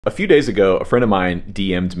A few days ago, a friend of mine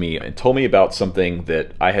DM'd me and told me about something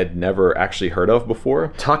that I had never actually heard of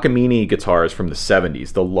before. Takamine guitars from the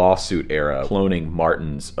 70s, the lawsuit era, cloning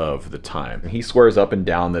Martins of the time. He swears up and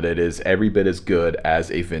down that it is every bit as good as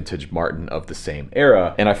a vintage Martin of the same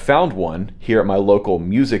era. And I found one here at my local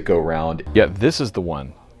music go-round. Yeah, this is the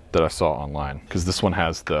one that I saw online, because this one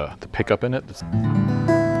has the pickup in it.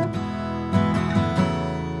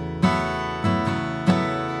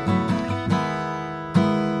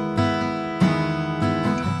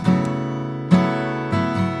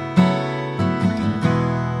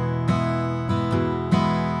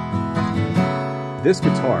 This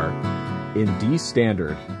guitar in D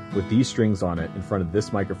standard with these strings on it in front of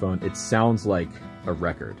this microphone, it sounds like a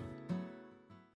record.